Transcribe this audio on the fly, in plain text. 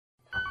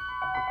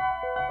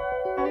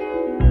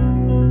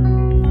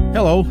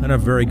Hello, and a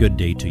very good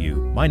day to you.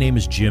 My name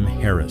is Jim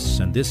Harris,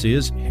 and this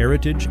is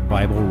Heritage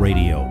Bible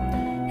Radio.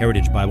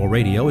 Heritage Bible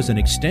Radio is an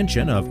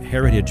extension of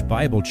Heritage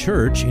Bible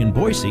Church in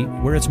Boise,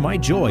 where it's my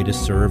joy to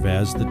serve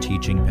as the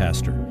teaching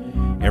pastor.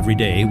 Every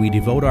day, we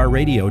devote our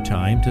radio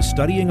time to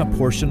studying a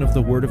portion of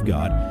the Word of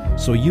God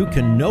so you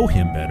can know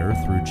Him better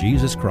through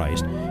Jesus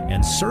Christ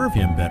and serve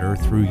Him better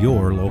through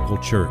your local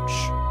church.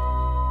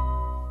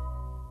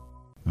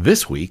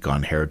 This week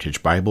on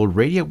Heritage Bible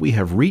Radio, we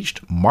have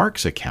reached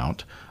Mark's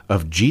account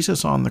of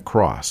Jesus on the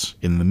cross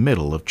in the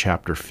middle of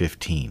chapter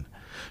 15.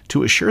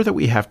 To assure that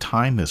we have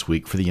time this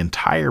week for the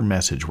entire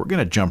message, we're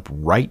going to jump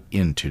right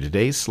into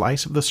today's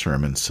slice of the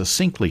sermon,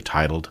 succinctly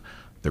titled,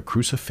 The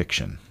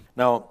Crucifixion.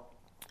 Now,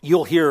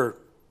 you'll hear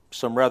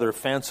some rather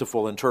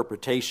fanciful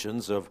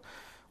interpretations of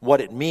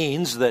what it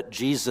means that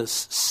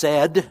Jesus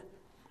said,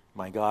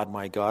 my God,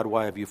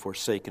 why have you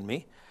forsaken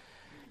me?"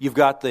 You've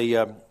got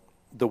the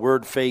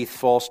word faith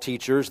false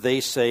teachers. They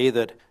say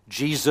that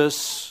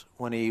Jesus,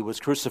 when he was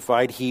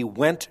crucified, he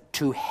went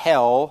to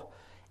hell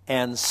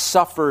and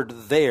suffered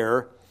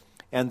there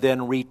and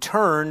then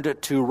returned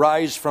to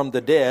rise from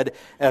the dead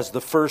as the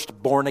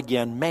first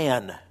born-again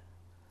man.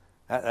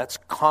 That's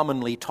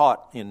commonly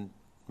taught in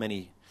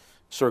many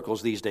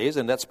circles these days,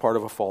 and that's part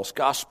of a false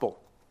gospel.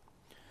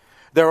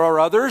 There are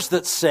others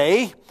that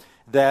say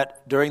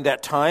that during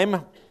that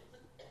time,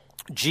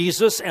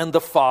 Jesus and the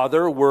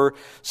Father were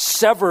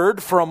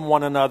severed from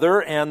one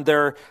another, and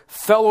their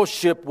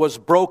fellowship was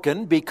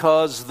broken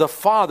because the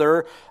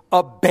Father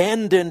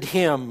abandoned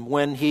him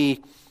when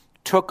he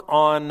took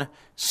on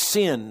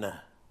sin.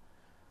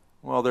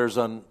 Well, there's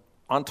an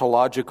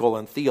ontological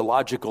and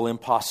theological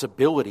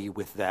impossibility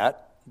with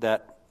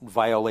that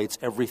violates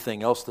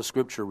everything else the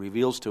Scripture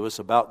reveals to us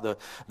about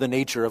the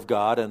nature of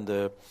God and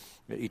the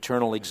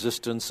eternal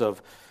existence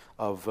of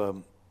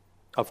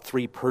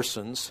three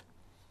persons.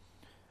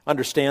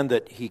 Understand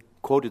that he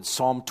quoted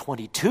Psalm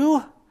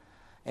 22,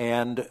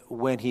 and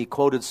when he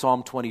quoted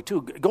Psalm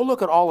 22, go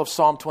look at all of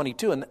Psalm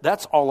 22, and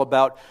that's all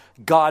about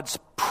God's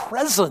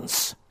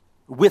presence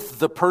with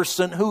the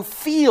person who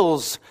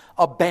feels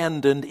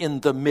abandoned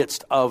in the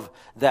midst of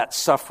that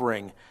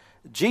suffering.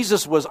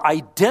 Jesus was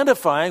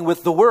identifying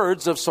with the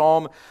words of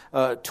Psalm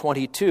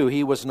 22.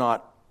 He was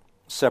not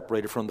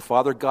separated from the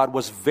Father. God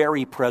was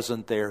very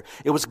present there.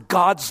 It was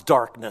God's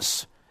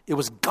darkness. It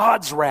was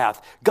God's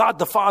wrath. God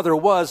the Father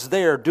was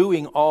there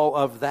doing all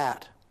of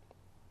that.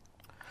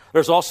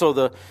 There's also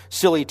the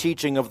silly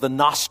teaching of the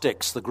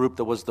Gnostics, the group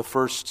that was the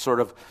first sort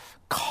of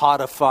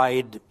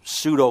codified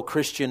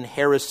pseudo-Christian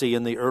heresy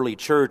in the early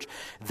church.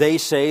 They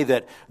say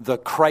that the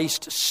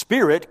Christ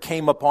Spirit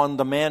came upon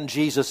the man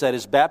Jesus at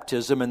his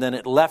baptism, and then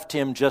it left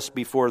him just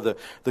before the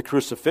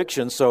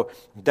crucifixion. So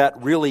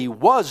that really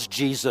was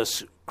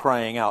Jesus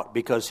crying out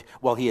because,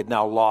 well, he had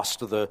now lost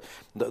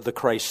the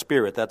Christ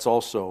Spirit. That's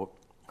also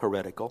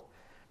heretical.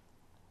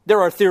 There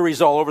are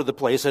theories all over the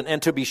place,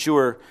 and to be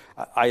sure,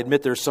 I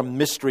admit there's some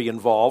mystery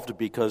involved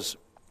because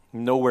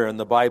nowhere in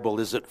the Bible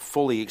is it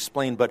fully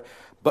explained,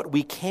 but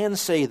we can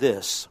say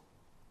this: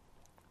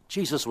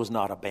 Jesus was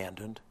not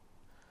abandoned.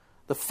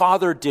 The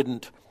Father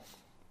didn't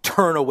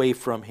turn away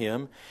from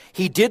him.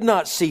 He did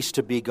not cease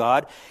to be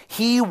God.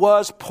 He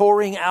was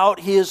pouring out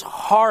his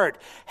heart,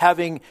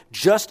 having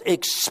just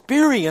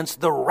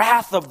experienced the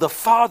wrath of the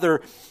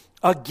Father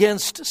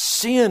against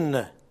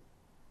sin.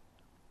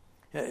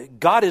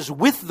 God is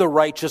with the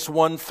righteous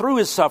one through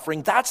his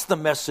suffering. That's the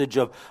message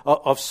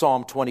of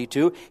Psalm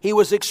 22. He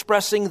was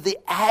expressing the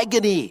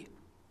agony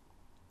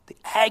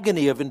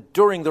of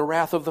enduring the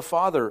wrath of the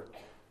Father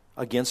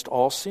against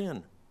all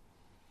sin.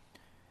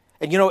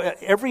 And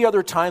every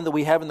other time that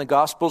we have in the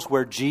Gospels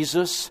where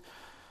Jesus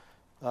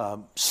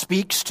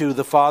speaks to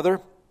the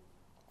Father,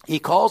 he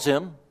calls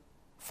him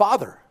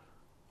Father,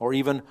 or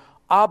even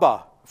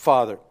Abba,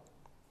 Father.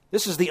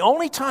 This is the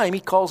only time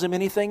he calls him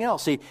anything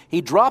else.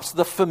 He drops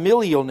the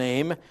familial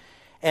name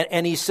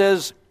and he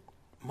says,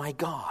 my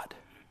God.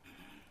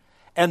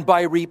 And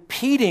by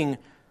repeating,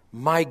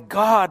 my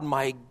God,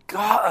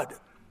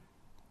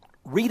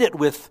 read it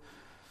with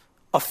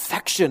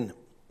affection.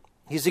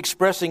 He's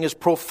expressing his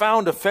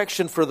profound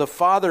affection for the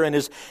Father and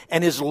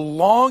his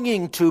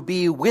longing to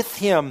be with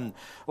him.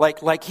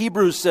 Like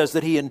Hebrews says,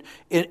 that he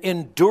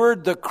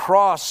endured the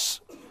cross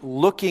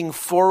looking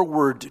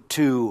forward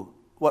to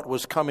what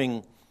was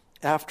coming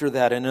after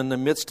that. And in the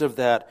midst of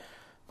that,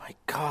 my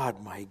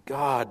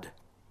God,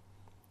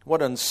 what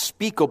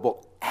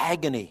unspeakable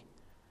agony,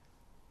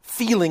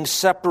 feeling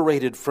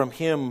separated from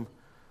him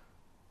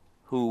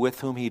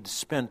with whom he'd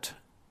spent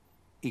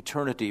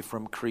eternity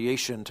from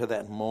creation to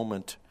that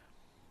moment.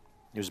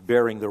 He was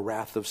bearing the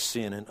wrath of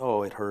sin, and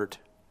it hurt.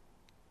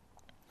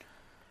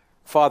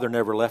 Father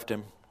never left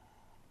him.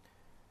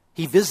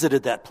 He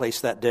visited that place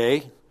that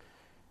day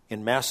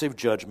in massive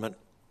judgment.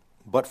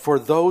 But for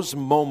those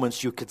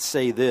moments, you could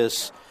say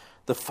this: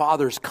 the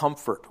Father's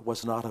comfort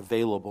was not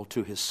available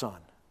to his Son.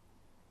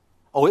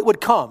 It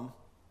would come,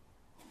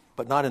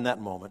 but not in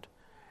that moment.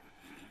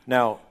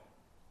 Now,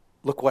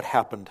 look what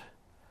happened.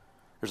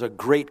 There's a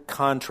great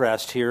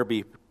contrast here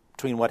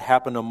between what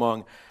happened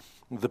among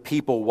the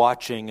people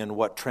watching and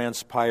what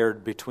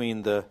transpired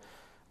between the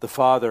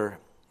Father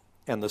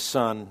and the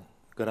Son.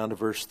 Go down to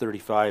verse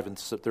 35 and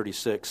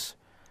 36.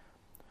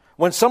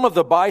 When some of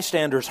the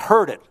bystanders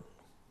heard it,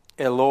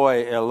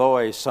 Eloi,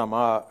 Eloi,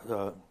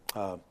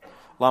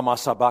 lama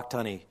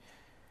sabachthani,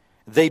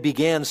 they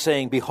began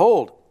saying,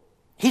 "Behold,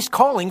 he's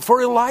calling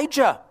for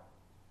Elijah."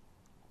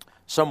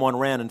 Someone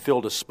ran and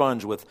filled a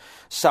sponge with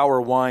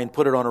sour wine,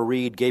 put it on a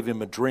reed, gave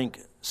him a drink,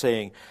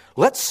 saying,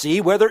 "Let's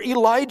see whether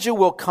Elijah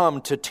will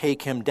come to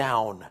take him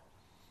down."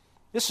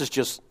 This is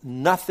just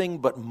nothing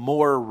but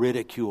more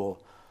ridicule,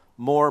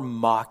 more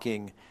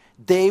mocking.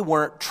 They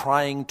weren't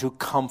trying to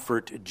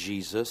comfort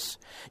Jesus.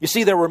 You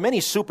see, there were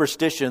many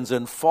superstitions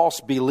and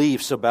false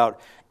beliefs about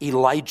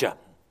Elijah.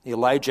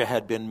 Elijah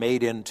had been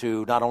made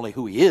into not only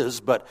who he is,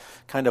 but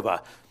kind of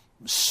a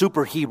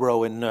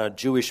superhero in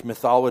Jewish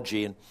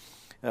mythology.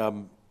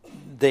 And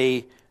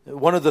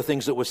one of the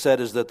things that was said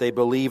is that they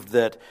believed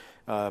that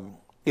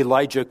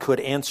Elijah could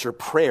answer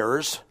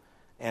prayers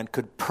and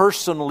could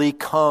personally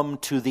come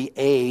to the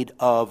aid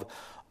of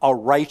a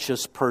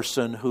righteous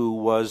person who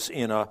was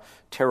in a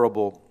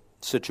terrible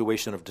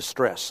situation of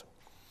distress.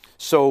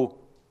 So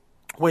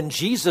when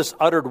Jesus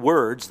uttered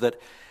words that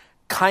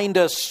kind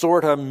of,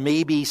 sort of,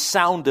 maybe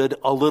sounded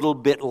a little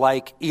bit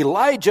like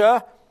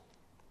Elijah,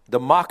 the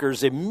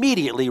mockers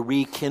immediately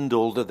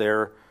rekindled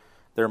their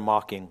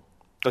mocking.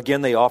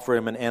 Again, they offer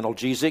him an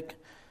analgesic,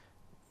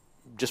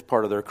 just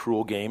part of their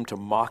cruel game to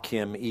mock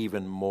him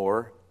even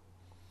more.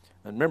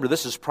 And remember,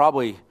 this is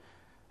probably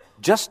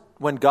just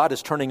when God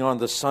is turning on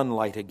the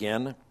sunlight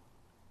again.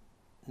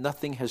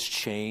 Nothing has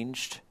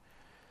changed.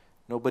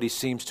 Nobody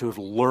seems to have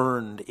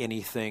learned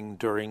anything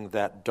during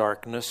that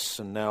darkness,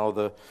 and now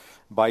the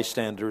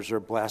bystanders are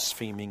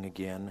blaspheming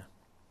again.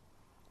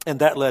 And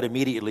that led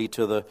immediately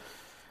to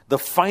the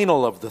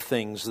final of the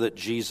things that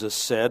Jesus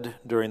said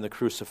during the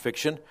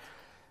crucifixion.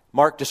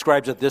 Mark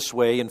describes it this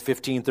way in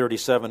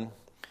 15:37.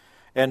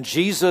 And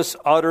Jesus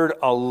uttered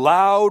a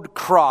loud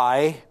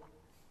cry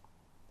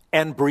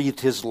and breathed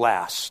his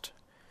last.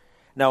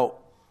 Now,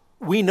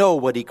 we know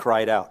what he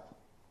cried out.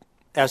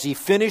 As he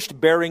finished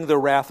bearing the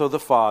wrath of the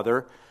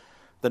Father,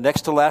 the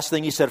next to last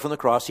thing he said from the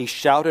cross, he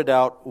shouted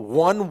out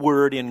one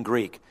word in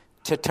Greek,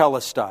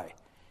 tetelestai.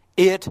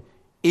 It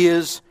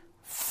is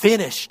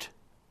finished.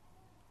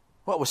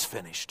 What was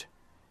finished?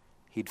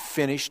 He'd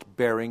finished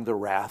bearing the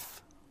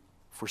wrath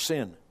for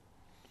sin.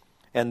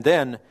 And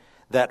then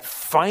that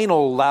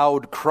final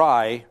loud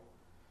cry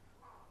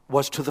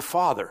was to the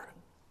Father.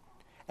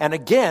 And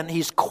again,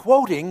 he's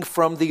quoting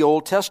from the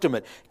Old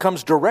Testament. It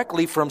comes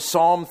directly from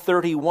Psalm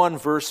 31,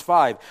 verse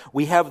 5.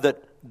 We have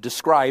that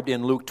described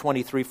in Luke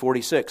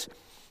 23:46.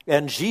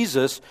 And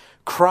Jesus,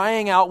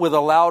 crying out with a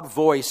loud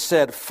voice,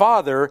 said,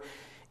 "Father,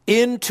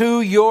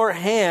 into your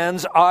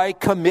hands I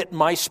commit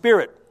my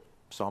spirit."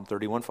 Psalm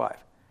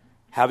 31:5.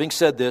 Having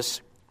said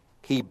this,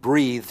 he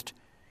breathed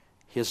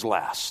his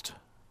last.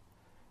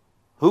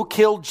 Who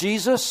killed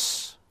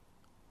Jesus?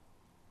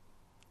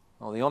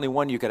 Well, the only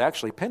one you could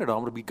actually pin it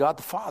on would be God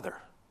the Father.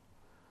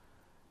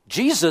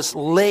 Jesus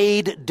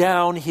laid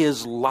down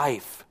his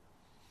life.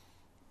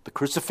 The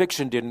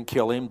crucifixion didn't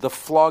kill him. The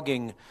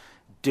flogging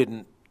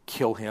didn't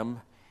kill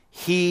him.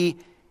 He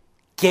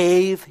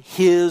gave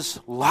his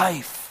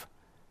life,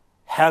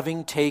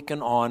 having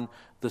taken on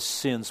the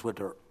sins which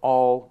are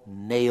all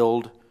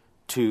nailed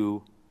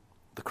to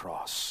the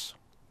cross.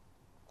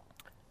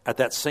 At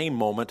that same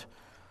moment,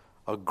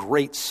 a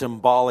great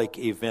symbolic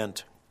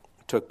event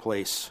took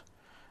place.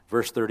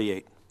 Verse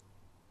 38,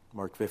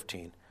 Mark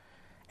 15.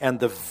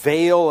 And the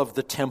veil of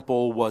the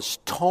temple was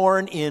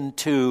torn in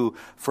two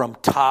from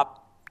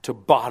top to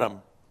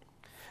bottom.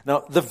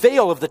 Now, the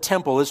veil of the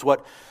temple is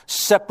what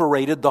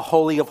separated the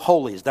Holy of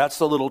Holies. That's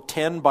the little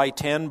 10 by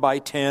 10 by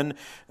 10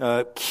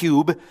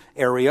 cube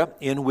area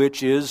in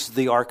which is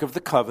the Ark of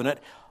the Covenant.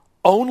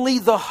 Only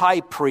the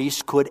high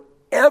priest could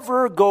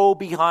ever go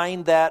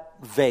behind that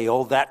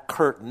veil, that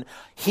curtain.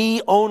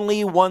 He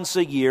only once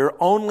a year,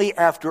 only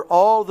after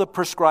all the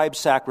prescribed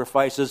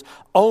sacrifices,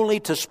 only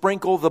to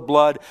sprinkle the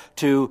blood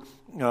to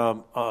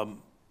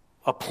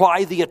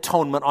apply the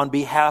atonement on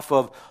behalf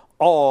of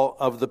all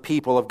of the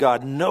people of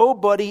God.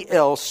 Nobody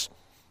else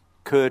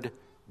could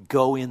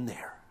go in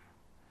there.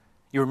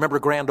 You remember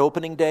grand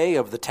opening day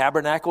of the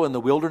tabernacle in the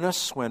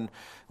wilderness when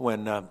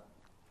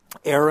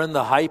Aaron,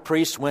 the high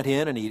priest, went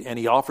in and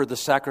he offered the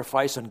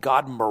sacrifice, and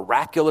God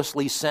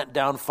miraculously sent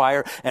down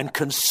fire and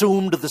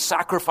consumed the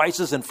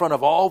sacrifices in front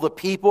of all the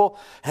people,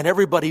 and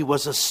everybody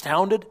was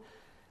astounded.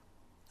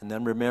 And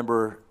then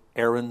remember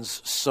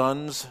Aaron's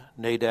sons,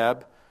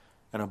 Nadab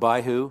and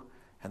Abihu,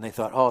 and they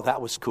thought, oh,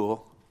 that was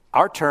cool.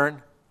 Our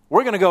turn.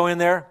 We're going to go in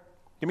there.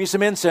 Give me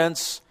some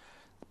incense.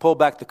 Pull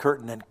back the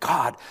curtain, and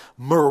God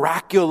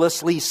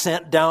miraculously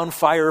sent down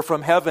fire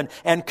from heaven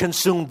and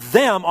consumed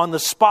them on the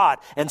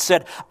spot and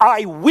said,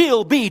 I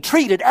will be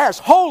treated as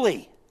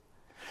holy.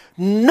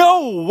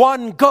 No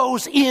one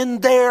goes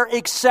in there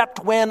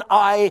except when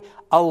I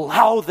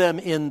allow them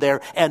in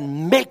there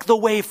and make the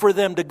way for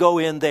them to go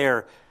in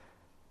there.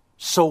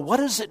 So what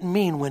does it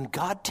mean when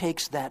God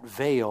takes that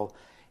veil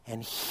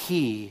and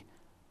he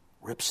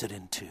rips it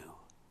in two.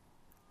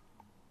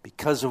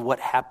 Because of what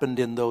happened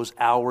in those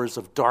hours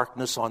of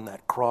darkness on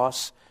that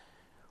cross,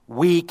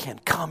 we can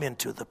come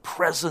into the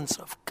presence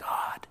of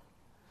God.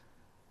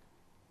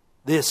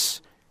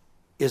 This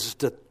is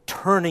the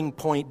turning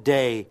point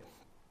day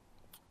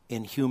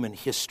in human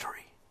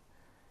history.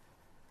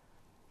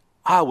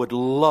 I would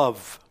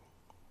love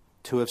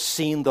to have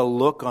seen the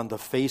look on the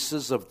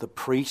faces of the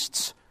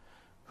priests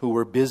who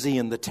were busy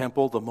in the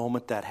temple the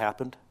moment that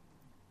happened.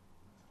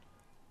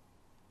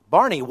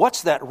 Barney,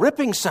 what's that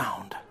ripping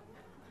sound?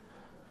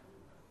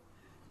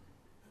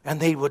 And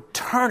they would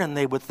turn and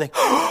they would think,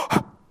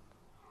 oh,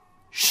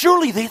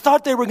 surely they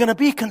thought they were going to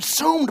be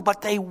consumed,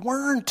 but they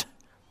weren't.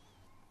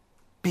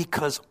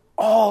 Because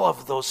all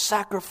of those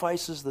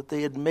sacrifices that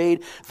they had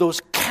made,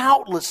 those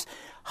countless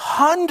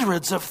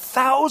hundreds of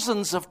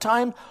thousands of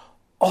times,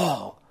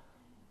 all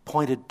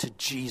pointed to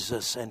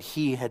Jesus, and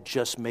he had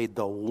just made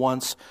the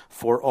once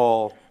for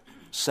all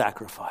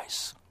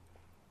sacrifice.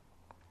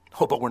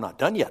 Oh, but we're not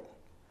done yet.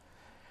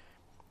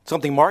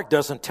 Something Mark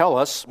doesn't tell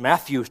us,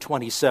 Matthew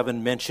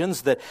 27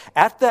 mentions that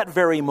at that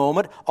very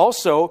moment,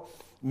 also,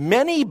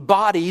 many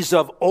bodies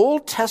of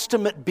Old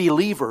Testament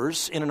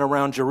believers in and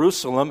around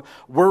Jerusalem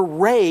were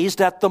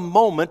raised at the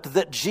moment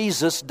that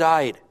Jesus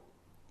died.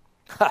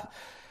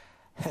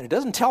 And it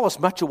doesn't tell us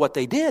much of what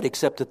they did,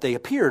 except that they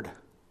appeared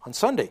on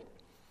Sunday.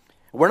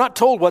 We're not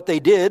told what they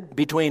did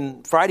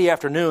between Friday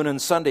afternoon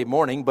and Sunday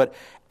morning, but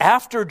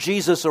after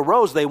Jesus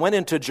arose, they went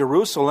into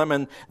Jerusalem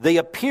and they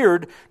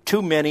appeared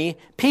to many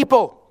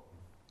people.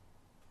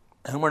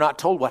 And we're not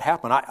told what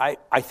happened.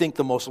 I think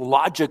the most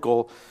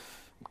logical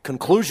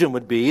conclusion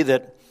would be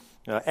that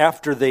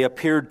after they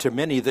appeared to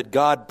many, that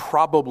God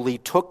probably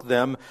took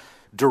them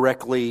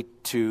directly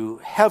to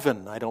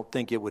heaven. I don't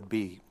think it would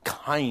be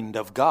kind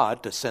of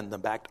God to send them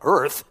back to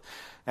earth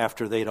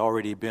after they'd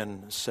already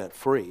been set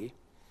free.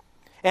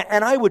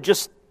 And I would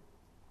just,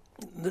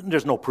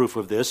 there's no proof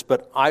of this,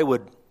 but I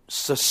would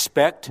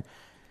suspect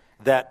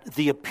that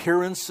the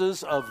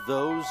appearances of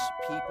those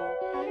people...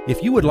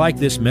 If you would like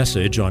this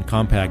message on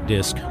compact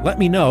disc, let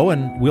me know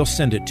and we'll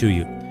send it to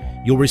you.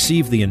 You'll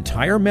receive the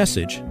entire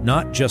message,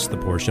 not just the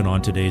portion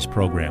on today's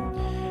program.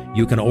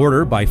 You can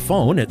order by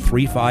phone at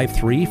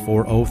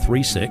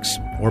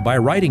 353-4036 or by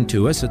writing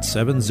to us at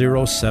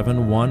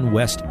 7071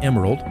 West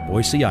Emerald,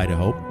 Boise,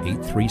 Idaho,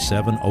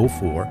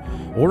 83704,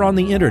 or on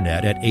the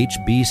internet at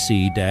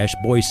hbc-boise.org.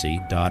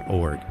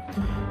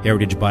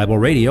 Heritage Bible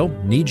Radio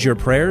needs your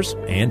prayers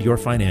and your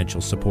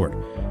financial support.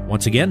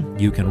 Once again,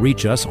 you can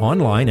reach us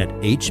online at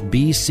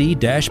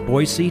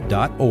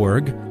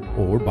hbc-boise.org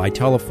or by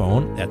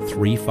telephone at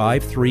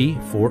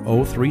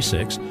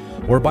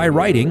 353-4036 or by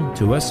writing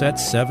to us at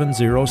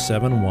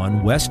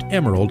 7071 West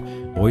Emerald,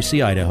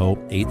 Boise, Idaho,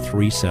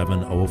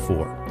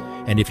 83704.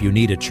 And if you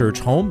need a church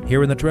home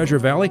here in the Treasure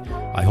Valley,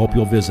 I hope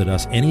you'll visit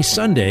us any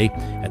Sunday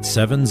at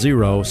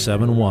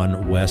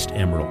 7071 West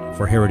Emerald.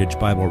 For Heritage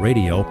Bible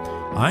Radio,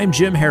 I'm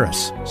Jim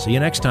Harris. See you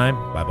next time.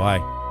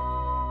 Bye-bye.